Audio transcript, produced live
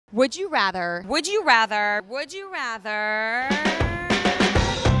Would you rather? Would you rather? Would you rather?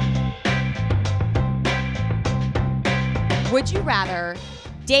 Would you rather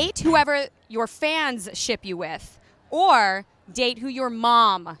date whoever your fans ship you with, or date who your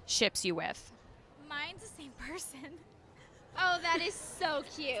mom ships you with? Mine's the same person. Oh, that is so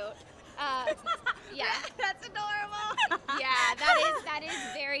cute. Yeah, That's adorable. yeah, that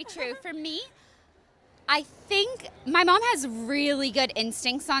is very true. For me, I think my mom has really good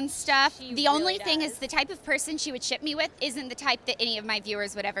instincts on stuff. The only thing is the type of person she would ship me with isn't the type that any of my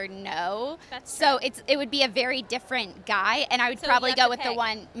viewers would ever know. That's so true. it would be a very different guy, and I would So probably you go have with to the pick.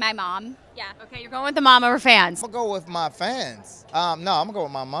 one, my mom. Yeah. Okay, you're going with the mom over fans. I'm gonna go with my fans. No, I'm gonna go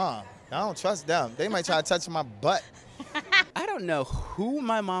with my mom. I don't trust them. They might try to touch my butt. I don't know who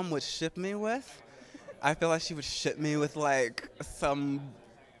my mom would ship me with. I feel like she would ship me with like some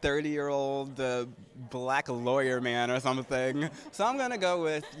 30-year-old black lawyer man or something. So I'm gonna go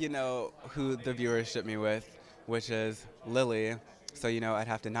with, who the viewers ship me with, which is Lily. So, I'd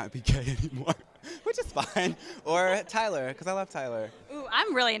have to not be gay anymore, which is fine. Or Tyler, because I love Tyler. Ooh,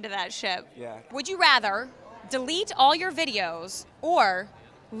 I'm really into that ship. Yeah. Would you rather delete all your videos or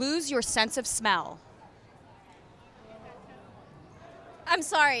lose your sense of smell? I'm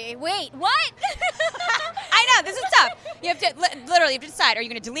sorry. Wait, what? I know, this is tough. You have to literally you have to decide, are you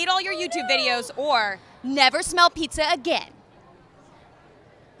going to delete all your YouTube videos or never smell pizza again?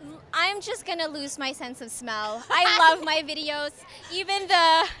 I'm just gonna lose my sense of smell. I love my videos, even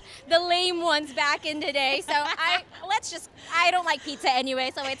the lame ones back in the day. So I don't like pizza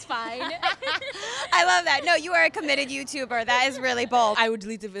anyway, so it's fine. I love that. No, you are a committed YouTuber. That is really bold. I would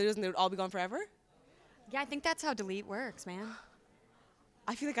delete the videos and they would all be gone forever. Yeah, I think that's how delete works, man.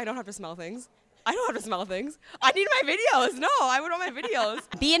 I feel like I don't have to smell things. I don't have to smell things. I need my videos. No, I would want my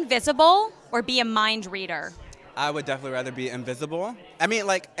videos. Be invisible or be a mind reader? I would definitely rather be invisible. I mean,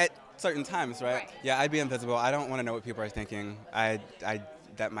 like at certain times, right? Yeah, I'd be invisible. I don't want to know what people are thinking.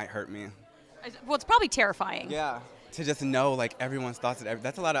 That might hurt me. Well, it's probably terrifying. Yeah. To just know like everyone's thoughts.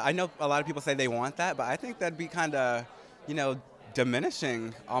 That's a lot of. I know a lot of people say they want that, but I think that'd be kind of,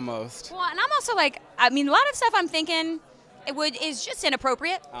 diminishing almost. Well, and I'm also like, I mean, a lot of stuff I'm thinking is just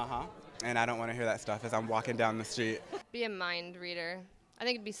inappropriate. And I don't want to hear that stuff as I'm walking down the street. Be a mind reader. I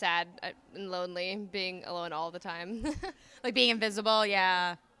think it'd be sad and lonely being alone all the time. Like being invisible,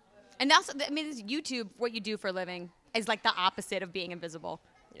 yeah. And also, I mean, this YouTube, what you do for a living, is like the opposite of being invisible.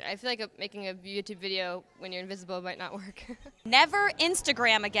 Yeah, I feel like making a YouTube video when you're invisible might not work. Never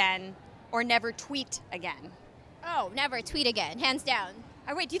Instagram again or never tweet again. Oh, never tweet again, hands down.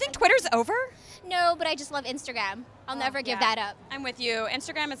 Oh, wait, do you think Twitter's over? No, but I just love Instagram. I'll never give that up. I'm with you.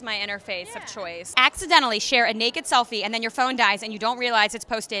 Instagram is my interface of choice. Accidentally share a naked selfie and then your phone dies and you don't realize it's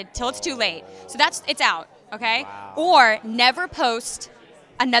posted till it's too late. So it's out, okay? Wow. Or never post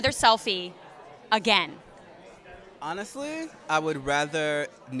another selfie again. Honestly, I would rather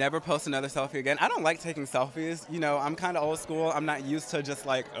never post another selfie again. I don't like taking selfies. I'm kind of old school. I'm not used to just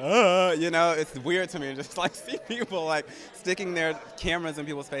like, it's weird to me just like see people like sticking their cameras in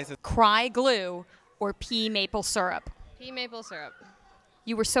people's faces. Cry glue or pea maple syrup? Pea maple syrup.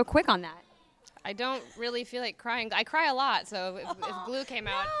 You were so quick on that. I don't really feel like crying. I cry a lot, so if glue came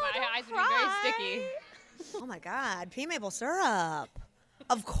out, my eyes would be very sticky. Oh my God, pea maple syrup.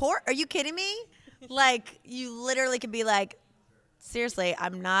 Of course. Are you kidding me? Like, you literally could be like, seriously,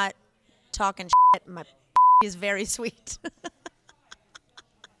 I'm not talking shit. My is very sweet.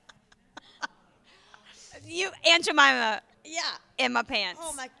 You Aunt Jemima Yeah. in my pants.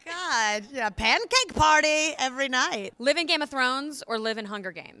 Oh my God. Yeah, pancake party every night. Live in Game of Thrones or live in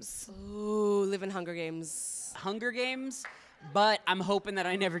Hunger Games? Ooh, live in Hunger Games. Hunger Games, but I'm hoping that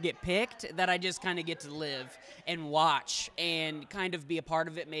I never get picked, that I just kind of get to live and watch and kind of be a part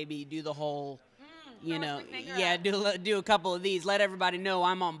of it, maybe do the whole, do a couple of these, let everybody know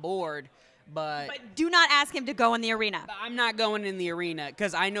I'm on board. But do not ask him to go in the arena. I'm not going in the arena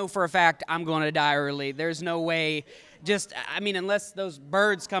because I know for a fact I'm going to die early. There's no way. Unless those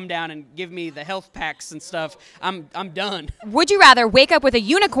birds come down and give me the health packs and stuff, I'm done. Would you rather wake up with a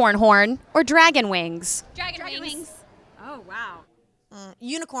unicorn horn or dragon wings? Dragon wings. Oh, wow.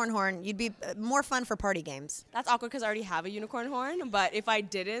 Unicorn horn, you'd be more fun for party games. That's awkward because I already have a unicorn horn, but if I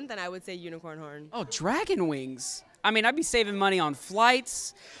didn't, then I would say unicorn horn. Oh, dragon wings. I'd be saving money on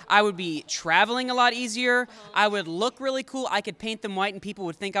flights. I would be traveling a lot easier. I would look really cool. I could paint them white and people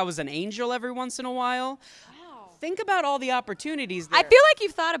would think I was an angel every once in a while. Wow. Think about all the opportunities there. I feel like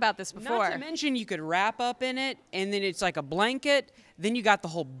you've thought about this before. Not to mention you could wrap up in it, and then it's like a blanket. Then you got the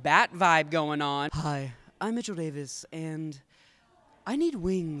whole bat vibe going on. Hi, I'm Mitchell Davis, and I need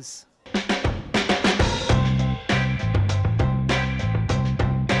wings.